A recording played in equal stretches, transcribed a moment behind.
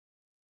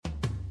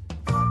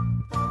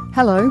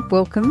Hello,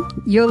 welcome.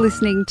 You're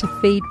listening to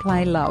Feed,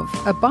 Play, Love,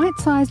 a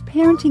bite-sized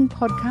parenting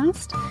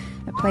podcast,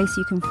 a place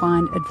you can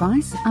find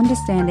advice,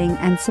 understanding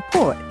and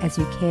support as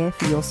you care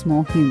for your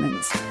small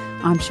humans.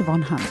 I'm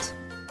Siobhan Hunt.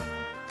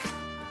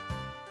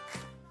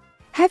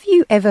 Have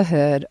you ever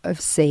heard of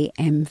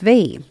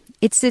CMV?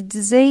 It's a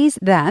disease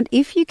that,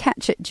 if you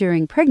catch it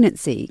during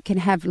pregnancy, can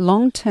have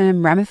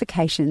long-term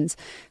ramifications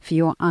for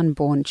your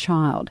unborn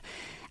child.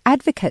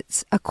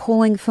 Advocates are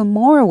calling for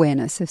more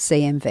awareness of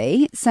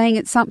CMV, saying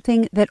it's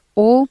something that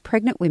all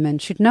pregnant women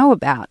should know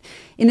about,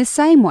 in the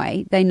same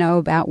way they know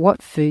about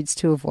what foods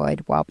to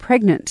avoid while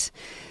pregnant.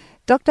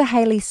 Dr.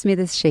 Hayley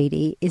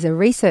Smithers-Sheedy is a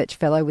research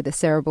fellow with the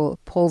Cerebral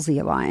Palsy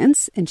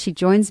Alliance, and she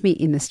joins me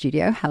in the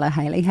studio. Hello,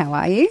 Hayley. How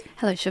are you?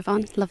 Hello,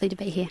 Siobhan. Lovely to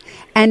be here.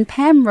 And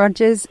Pam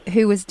Rogers,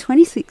 who was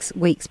 26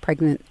 weeks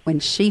pregnant when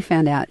she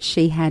found out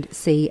she had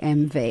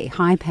CMV.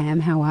 Hi,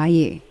 Pam. How are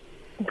you?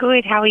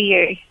 Good, how are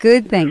you?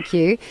 Good, thank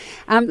you.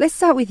 Let's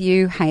start with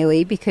you,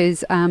 Hayley,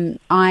 because I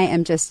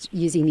am just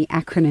using the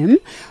acronym.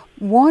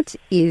 What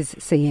is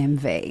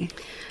CMV?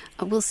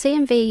 Well,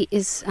 CMV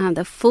is,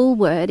 the full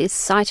word is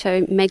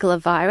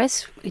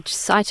cytomegalovirus, which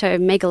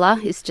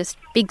cytomegala is just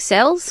big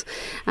cells.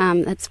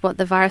 That's what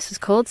the virus is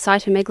called,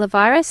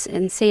 cytomegalovirus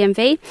and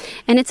CMV.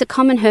 And it's a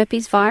common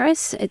herpes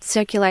virus. It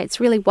circulates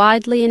really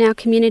widely in our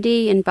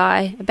community, and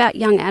by about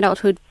young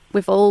adulthood,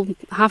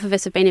 half of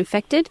us have been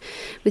infected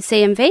with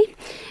CMV,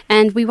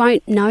 and we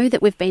won't know that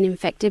we've been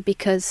infected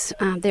because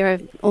there are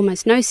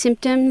almost no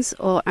symptoms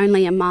or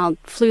only a mild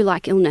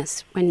flu-like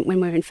illness when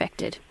we're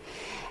infected.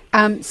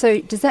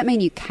 So does that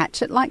mean you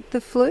catch it like the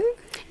flu?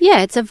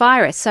 Yeah, it's a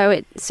virus, so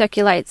it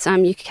circulates.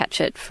 You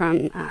catch it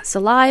from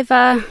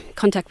saliva,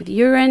 contact with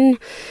urine,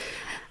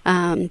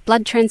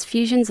 blood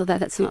transfusions, although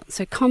that's not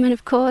so common,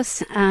 of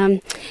course,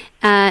 and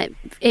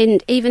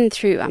even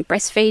through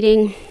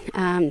breastfeeding.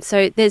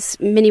 So there's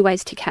many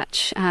ways to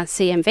catch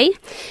CMV,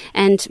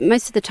 and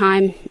most of the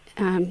time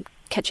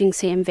catching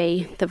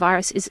CMV, the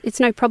virus, it's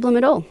no problem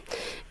at all.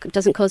 It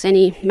doesn't cause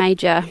any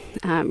major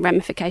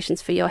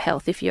ramifications for your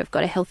health if you've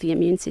got a healthy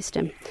immune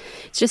system.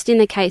 It's just in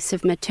the case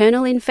of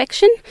maternal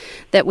infection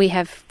that we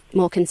have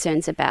more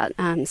concerns about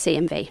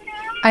CMV.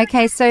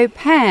 Okay, so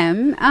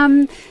Pam,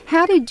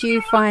 how did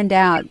you find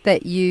out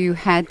that you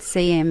had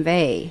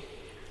CMV?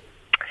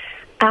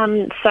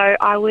 So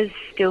I was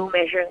still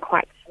measuring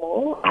quite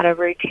small at a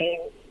routine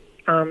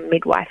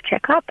midwife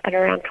checkup at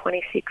around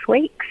 26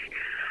 weeks.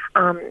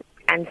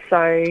 And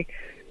so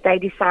they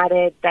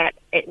decided that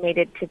it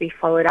needed to be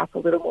followed up a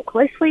little more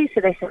closely, so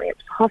they sent me up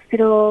to the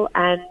hospital,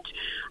 and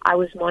I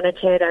was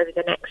monitored over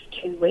the next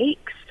 2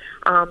 weeks.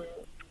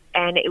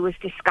 And it was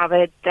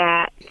discovered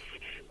that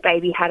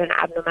baby had an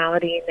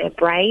abnormality in their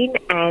brain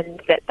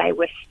and that they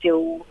were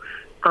still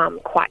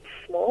quite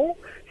small.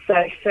 So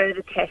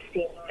further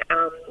testing,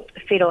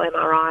 fetal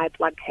MRI,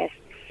 blood tests,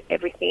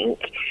 everything,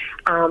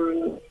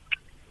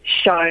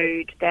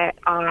 showed that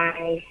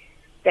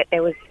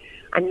there was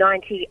a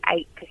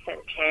 98%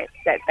 chance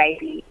that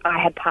I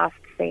had passed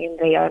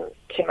CMV on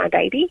to my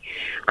baby.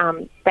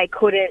 They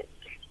couldn't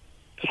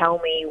tell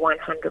me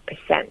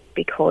 100%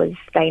 because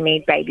they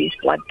need baby's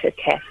blood to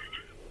test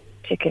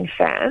to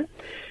confirm.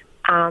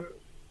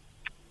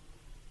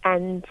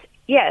 And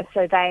yeah,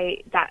 so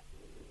that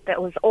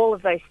was all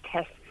of those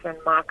tests and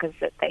markers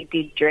that they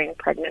did during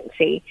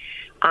pregnancy.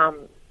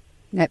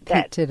 That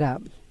picked it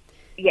up.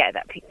 Yeah,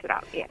 that picked it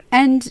up, yeah.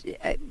 And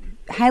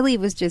Hayley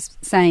was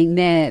just saying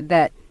there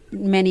that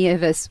many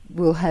of us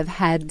will have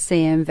had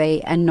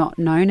CMV and not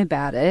known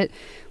about it.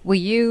 Were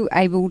you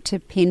able to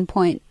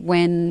pinpoint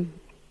when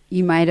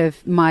you might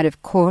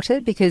have caught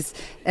it? Because,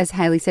 as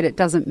Hayley said, it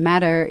doesn't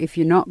matter if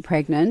you're not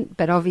pregnant,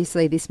 but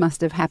obviously this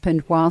must have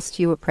happened whilst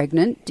you were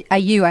pregnant. Are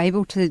you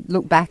able to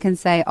look back and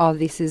say, oh,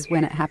 this is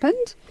when it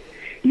happened?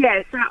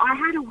 Yeah, so I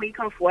had a week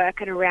off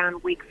work at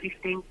around week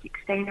 15,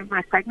 16 of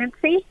my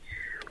pregnancy.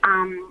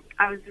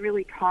 I was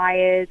really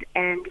tired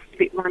and just a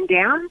bit run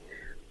down.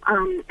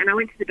 And I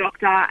went to the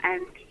doctor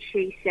and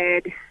she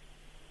said,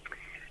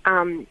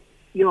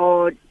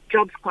 your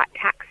job's quite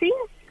taxing.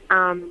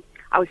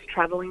 I was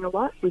travelling a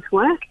lot with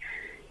work.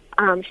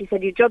 She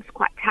said, your job's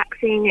quite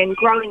taxing and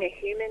growing a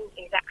human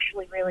is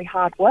actually really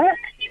hard work.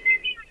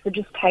 So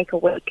just take a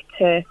week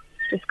to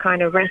just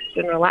kind of rest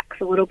and relax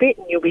a little bit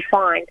and you'll be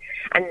fine.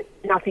 And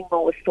nothing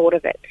more was thought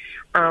of it.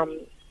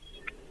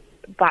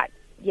 But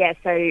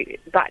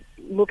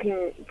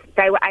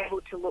they were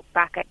able to look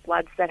back at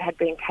bloods that had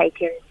been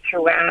taken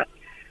throughout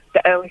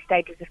the early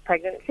stages of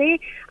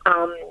pregnancy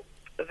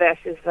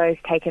versus those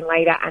taken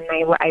later, and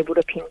they were able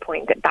to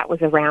pinpoint that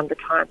was around the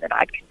time that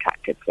I'd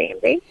contracted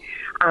CMV.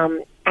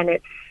 And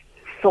it's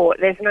thought,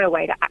 there's no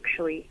way to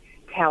actually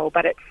tell,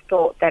 but it's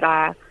thought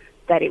that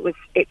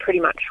it pretty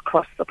much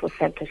crossed the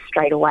placenta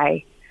straight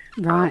away.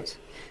 Right.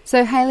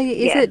 So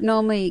Hayley, is it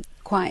normally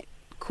quite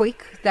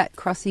quick, that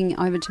crossing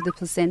over to the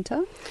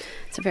placenta?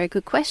 It's a very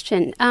good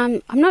question.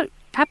 I'm not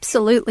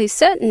absolutely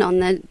certain on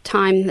the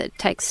time that it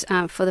takes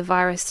for the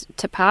virus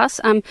to pass.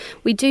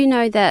 We do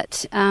know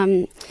that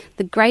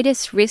the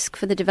greatest risk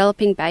for the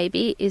developing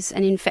baby is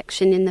an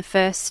infection in the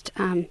first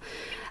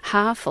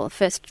half or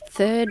first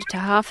third to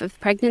half of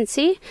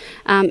pregnancy,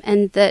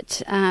 and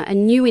that a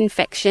new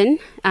infection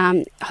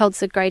holds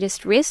the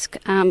greatest risk,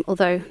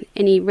 although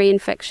any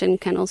reinfection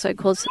can also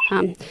cause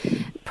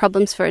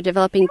problems for a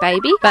developing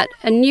baby. But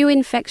a new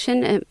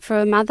infection for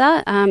a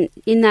mother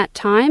in that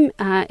time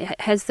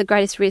has the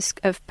greatest risk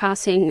of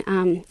passing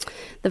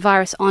the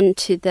virus on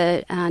to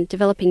the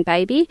developing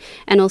baby,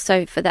 and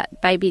also for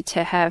that baby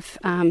to have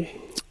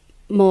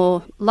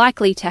more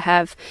likely to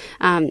have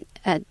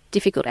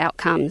difficult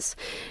outcomes.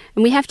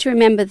 And we have to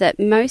remember that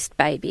most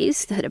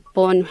babies that are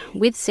born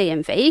with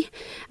CMV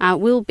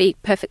will be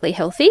perfectly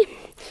healthy.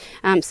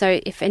 So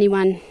if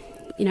anyone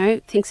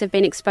thinks they've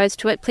been exposed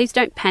to it, please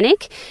don't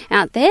panic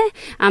out there.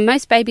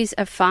 Most babies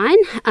are fine,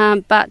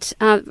 but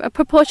a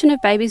proportion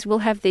of babies will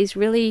have these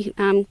really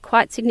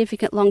quite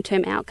significant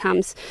long-term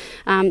outcomes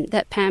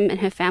that Pam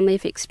and her family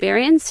have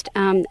experienced,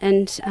 and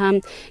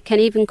can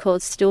even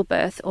cause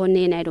stillbirth or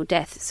neonatal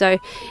death. So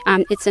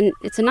it's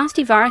a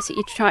nasty virus that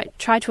you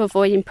try to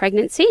avoid in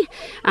pregnancy,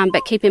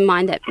 but keep in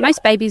mind that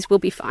most babies will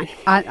be fine.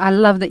 I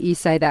love that you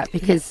say that,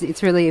 because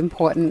it's really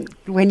important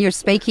when you're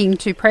speaking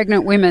to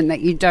pregnant women that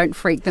you don't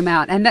freak them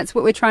out. And that's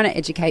what we're trying to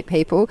educate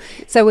people.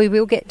 So we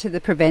will get to the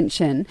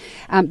prevention.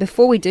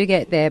 Before we do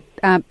get there,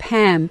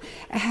 Pam,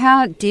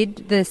 how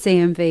did the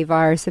CMV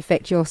virus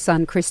affect your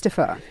son,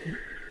 Christopher?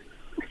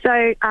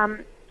 So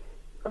as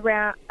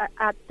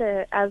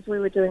we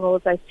were doing all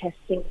of those tests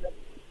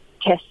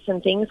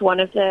and things, one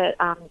of the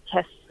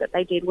tests that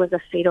they did was a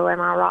fetal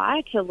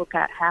MRI to look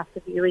at how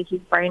severely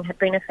his brain had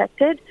been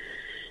affected.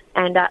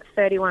 And at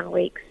 31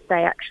 weeks,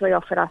 they actually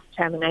offered us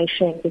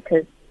termination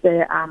because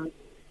the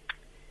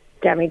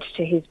damage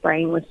to his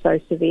brain was so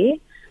severe.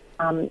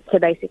 So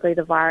basically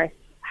the virus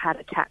had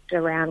attacked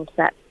around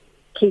that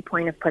key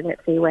point of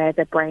pregnancy where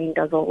the brain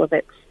does all of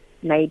its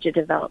major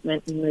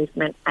development and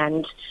movement,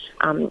 and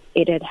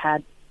it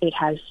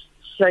has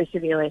so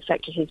severely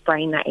affected his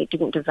brain that it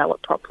didn't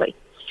develop properly.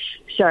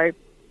 So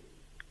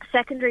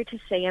secondary to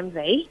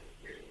CMV,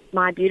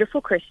 my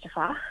beautiful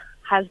Christopher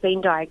has been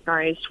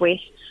diagnosed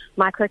with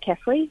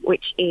microcephaly,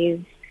 which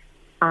is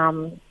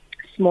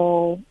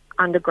small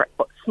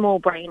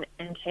brain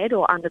and head,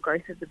 or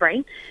undergrowth of the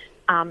brain,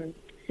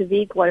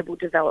 severe global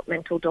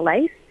developmental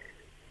delays,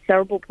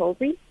 cerebral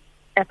palsy,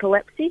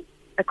 epilepsy,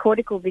 a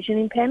cortical vision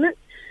impairment,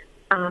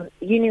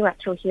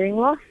 unilateral hearing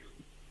loss,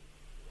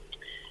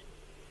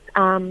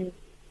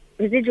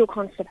 residual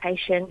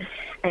constipation,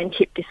 and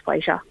hip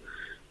dysplasia.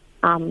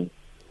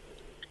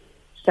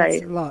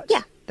 That's a lot.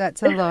 Yeah.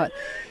 That's a lot.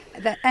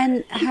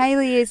 And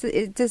Hayley,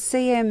 does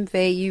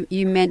CMV,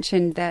 you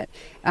mentioned that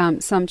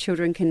some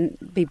children can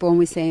be born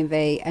with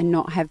CMV and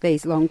not have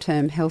these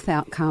long-term health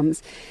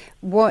outcomes.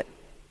 What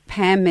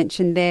Pam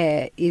mentioned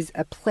there is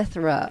a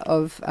plethora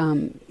of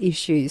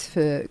issues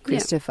for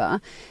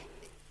Christopher.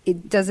 Yeah.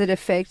 Does it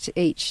affect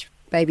each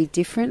baby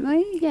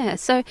differently? Yeah,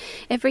 so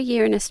every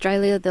year in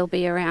Australia there'll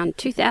be around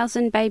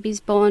 2,000 babies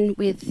born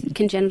with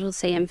congenital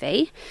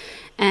CMV,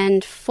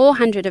 and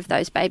 400 of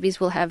those babies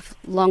will have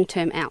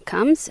long-term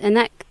outcomes,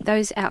 and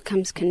those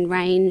outcomes can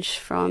range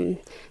from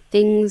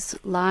things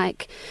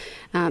like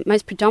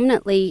most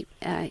predominantly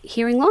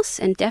hearing loss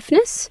and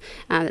deafness.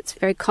 That's a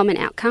very common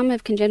outcome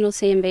of congenital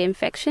CMV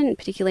infection,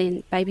 particularly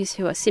in babies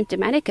who are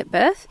symptomatic at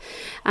birth.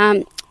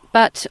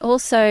 But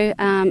also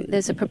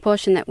there's a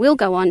proportion that will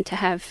go on to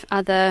have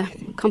other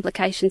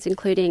complications,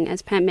 including,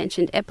 as Pam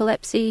mentioned,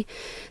 epilepsy,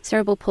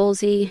 cerebral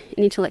palsy,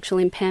 and intellectual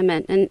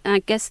impairment. And I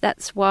guess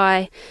that's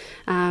why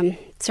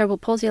Cerebral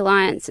Palsy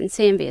Alliance and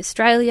CMV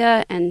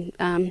Australia and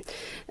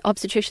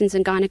obstetricians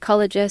and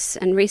gynecologists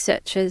and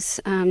researchers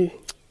and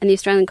the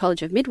Australian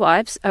College of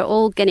Midwives are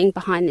all getting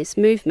behind this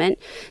movement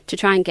to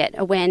try and get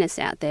awareness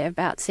out there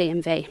about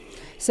CMV.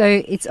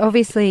 So it's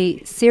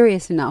obviously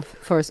serious enough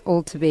for us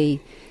all to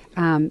be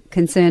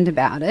concerned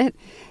about it.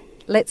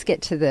 Let's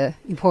get to the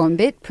important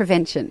bit,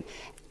 prevention.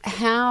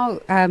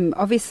 How,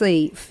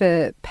 obviously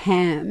for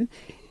Pam,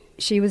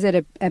 she was at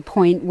a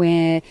point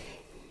where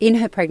in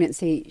her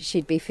pregnancy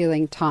she'd be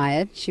feeling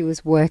tired, she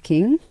was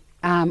working.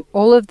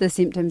 All of the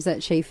symptoms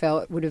that she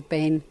felt would have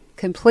been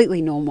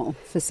completely normal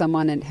for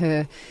someone at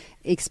her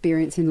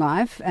experience in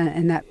life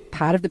and that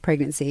part of the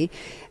pregnancy.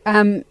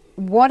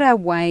 What are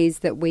ways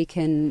that we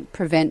can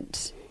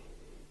prevent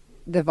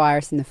the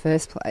virus in the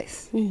first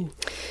place?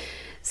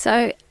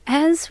 So,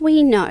 as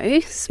we know,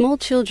 small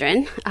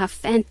children are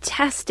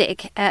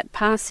fantastic at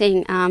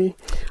passing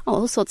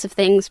all sorts of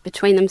things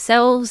between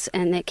themselves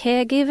and their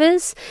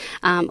caregivers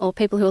or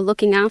people who are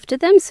looking after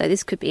them. So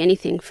this could be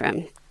anything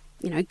from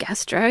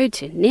gastro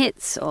to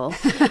NITS or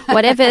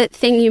whatever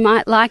thing you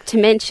might like to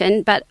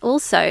mention. But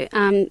also,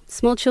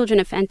 small children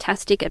are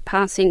fantastic at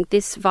passing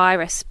this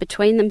virus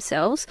between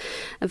themselves.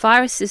 A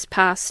virus is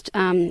passed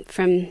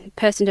from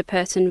person to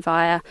person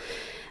via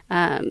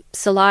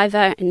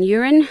saliva and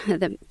urine,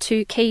 the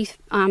two key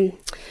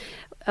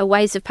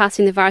ways of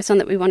passing the virus on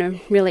that we want to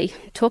really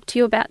talk to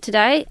you about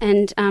today.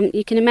 And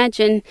you can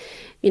imagine,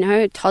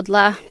 a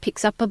toddler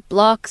picks up a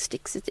block,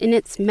 sticks it in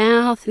its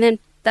mouth, and then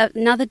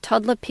another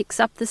toddler picks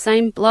up the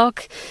same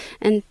block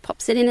and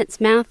pops it in its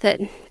mouth at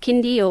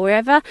kindy or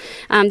wherever.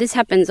 This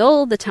happens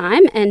all the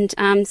time,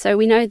 and so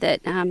we know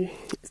that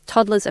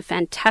toddlers are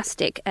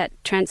fantastic at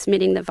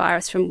transmitting the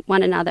virus from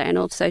one another and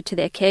also to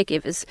their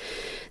caregivers.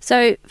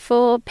 So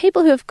for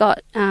people who have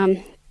got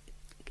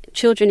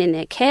children in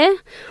their care,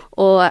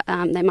 or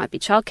they might be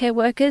childcare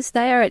workers,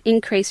 they are at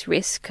increased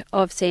risk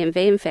of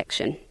CMV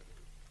infection.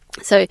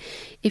 So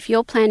if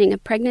you're planning a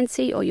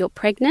pregnancy or you're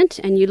pregnant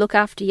and you look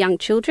after young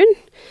children,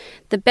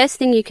 the best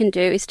thing you can do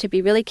is to be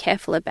really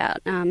careful about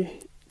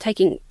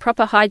taking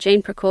proper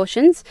hygiene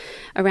precautions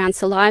around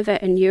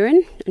saliva and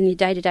urine on your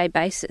day-to-day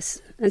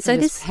basis. And so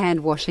this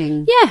hand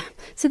washing. Yeah.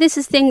 So this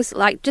is things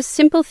like just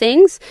simple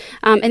things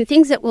and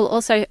things that will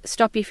also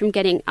stop you from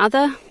getting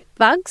other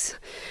bugs,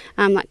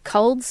 like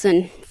colds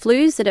and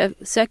flus that are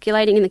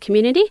circulating in the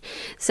community.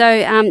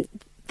 So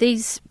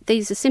these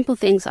are simple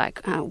things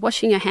like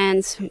washing your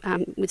hands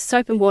with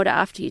soap and water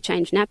after you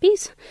change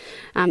nappies.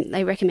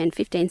 They recommend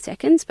 15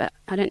 seconds, but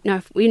I don't know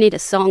if we need a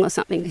song or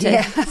something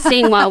to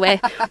sing while we're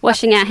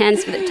washing our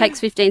hands, but it takes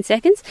 15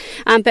 seconds.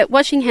 But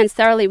washing hands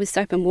thoroughly with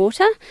soap and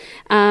water,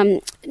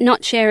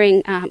 not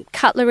sharing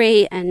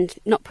cutlery and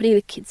not putting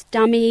the kid's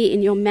dummy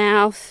in your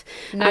mouth.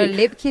 No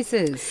lip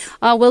kisses.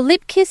 Oh, well,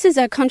 lip kisses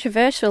are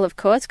controversial, of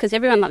course, because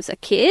everyone loves a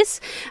kiss.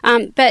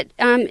 But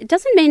it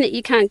doesn't mean that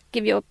you can't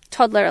give your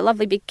toddler a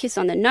lovely big kiss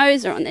on the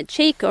nose or on the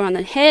cheek or on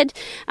the head,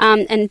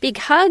 and big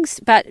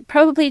hugs, but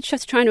probably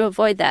just trying to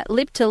avoid that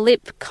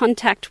lip-to-lip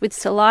contact with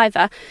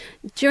saliva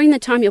during the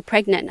time you're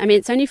pregnant. I mean,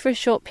 it's only for a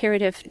short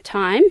period of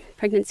time.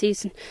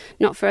 Pregnancy's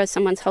not for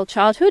someone's whole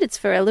childhood, it's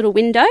for a little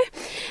window.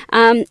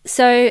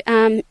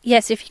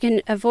 Yes, if you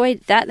can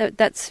avoid that,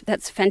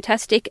 that's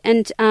fantastic.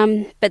 And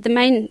but the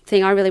main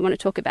thing I really want to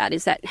talk about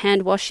is that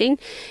hand washing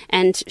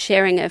and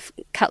sharing of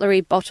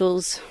cutlery,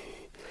 bottles,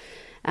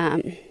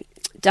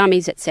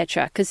 dummies,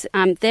 etc., because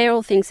they're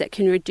all things that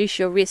can reduce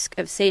your risk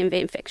of CMV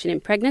infection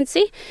in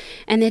pregnancy,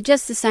 and they're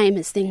just the same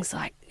as things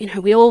like,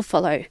 we all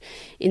follow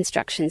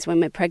instructions when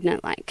we're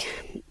pregnant, like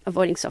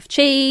avoiding soft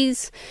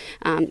cheese,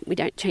 we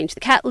don't change the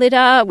cat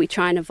litter, we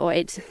try and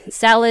avoid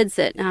salads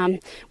that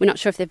we're not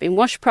sure if they've been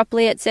washed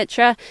properly,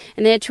 etc.,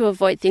 and they're to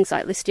avoid things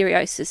like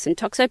listeriosis and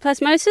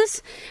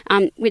toxoplasmosis,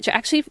 which are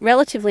actually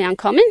relatively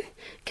uncommon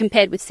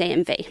compared with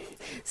CMV.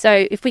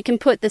 So if we can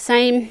put the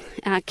same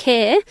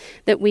care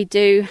that we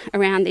do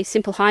around these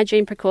simple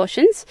hygiene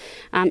precautions,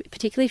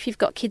 particularly if you've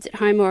got kids at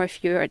home or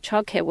if you're a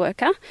childcare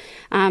worker,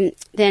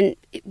 then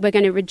we're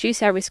going to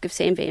reduce our risk of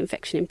CMV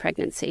infection in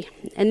pregnancy.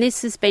 And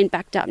this has been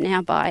backed up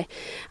now by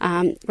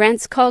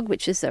RANZCOG,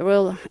 which is the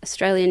Royal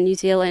Australian New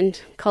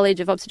Zealand College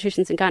of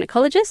Obstetricians and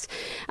Gynecologists,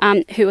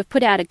 who have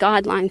put out a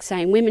guideline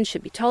saying women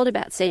should be told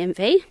about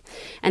CMV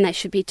and they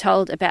should be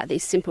told about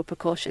these simple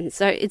precautions.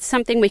 So it's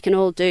something we can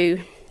all do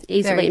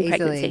easily in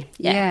pregnancy.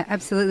 Yeah,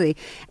 absolutely.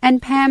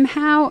 And Pam,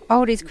 how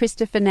old is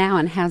Christopher now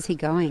and how's he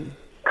going?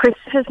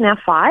 Christopher's now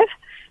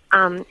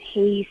 5.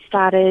 He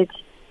started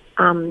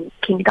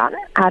kindergarten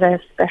at a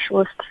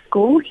specialist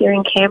school here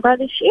in Canberra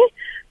this year.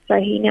 So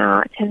he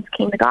now attends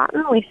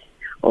kindergarten with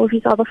all of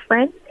his other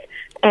friends.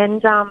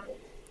 And,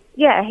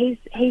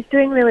 he's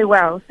doing really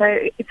well. So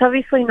it's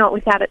obviously not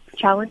without its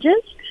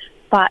challenges,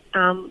 but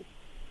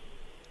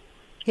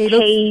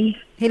he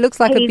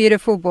looks like a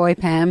beautiful boy,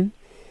 Pam.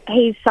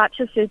 He's such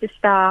a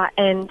superstar,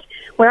 and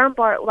we're on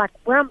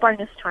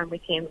bonus time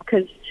with him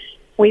because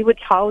we were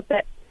told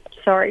that,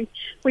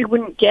 we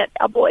wouldn't get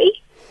a boy.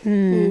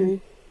 Mm.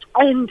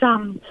 And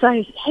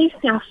so he's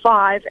now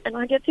 5, and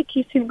I get to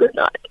kiss him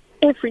goodnight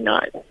every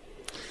night.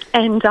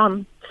 And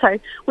so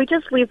we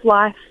just live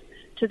life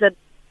to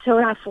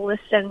our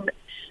fullest, and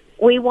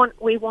we want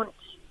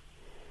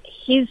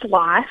his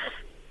life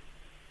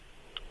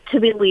to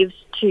be lived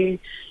to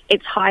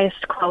its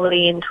highest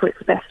quality and to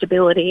its best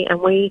ability, and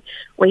we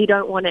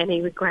don't want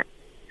any regrets.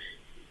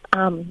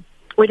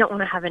 We don't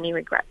want to have any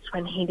regrets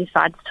when he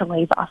decides to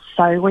leave us.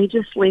 So we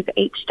just live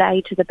each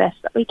day to the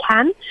best that we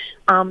can,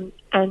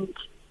 and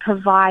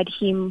provide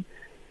him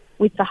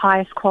with the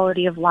highest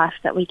quality of life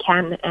that we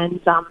can. And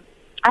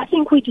I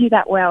think we do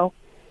that well.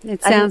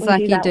 It sounds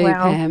like you do,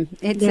 Pam.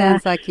 It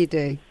sounds like you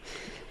do.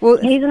 Well,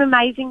 he's an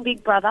amazing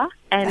big brother,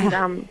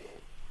 and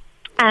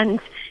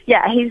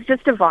he's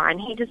just divine.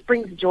 He just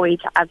brings joy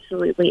to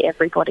absolutely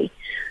everybody.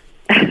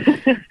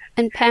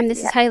 And Pam,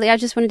 this is Hayley. I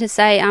just wanted to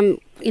say,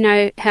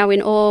 how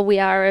in awe we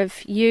are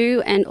of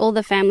you and all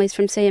the families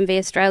from CMV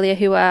Australia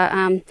who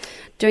are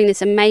doing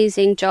this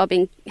amazing job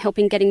in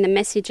helping getting the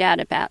message out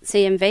about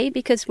CMV,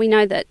 because we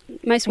know that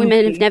most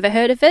women have never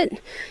heard of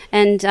it,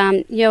 and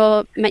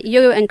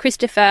you and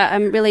Christopher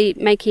are really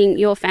making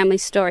your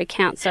family's story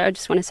count. So I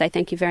just want to say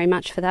thank you very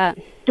much for that.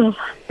 Oh,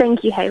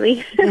 thank you,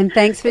 Hayley. And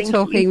thanks for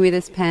talking with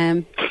us,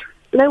 Pam.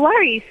 No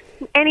worries.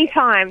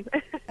 Anytime.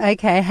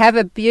 Okay, have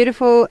a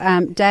beautiful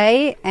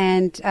day,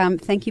 and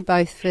thank you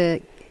both for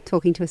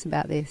talking to us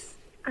about this.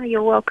 Oh,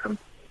 you're welcome.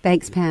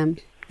 Thanks, Pam.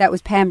 That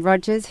was Pam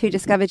Rogers, who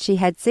discovered she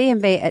had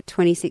CMV at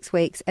 26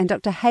 weeks, and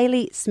Dr.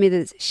 Hayley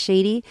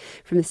Smithers-Sheedy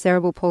from the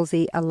Cerebral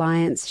Palsy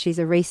Alliance. She's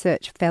a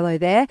research fellow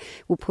there.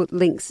 We'll put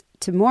links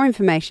to more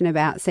information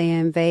about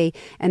CMV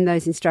and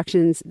those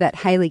instructions that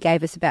Hayley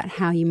gave us about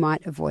how you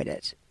might avoid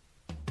it.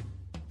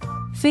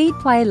 Feed,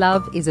 Play,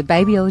 Love is a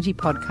babyology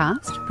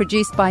podcast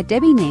produced by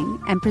Debbie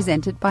Ning and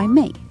presented by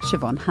me,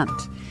 Siobhan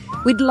Hunt.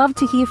 We'd love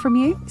to hear from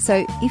you,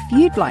 so if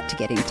you'd like to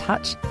get in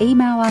touch,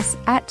 email us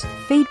at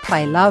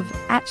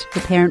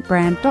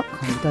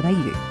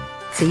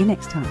feedplaylove@theparentbrand.com.au. See you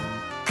next time.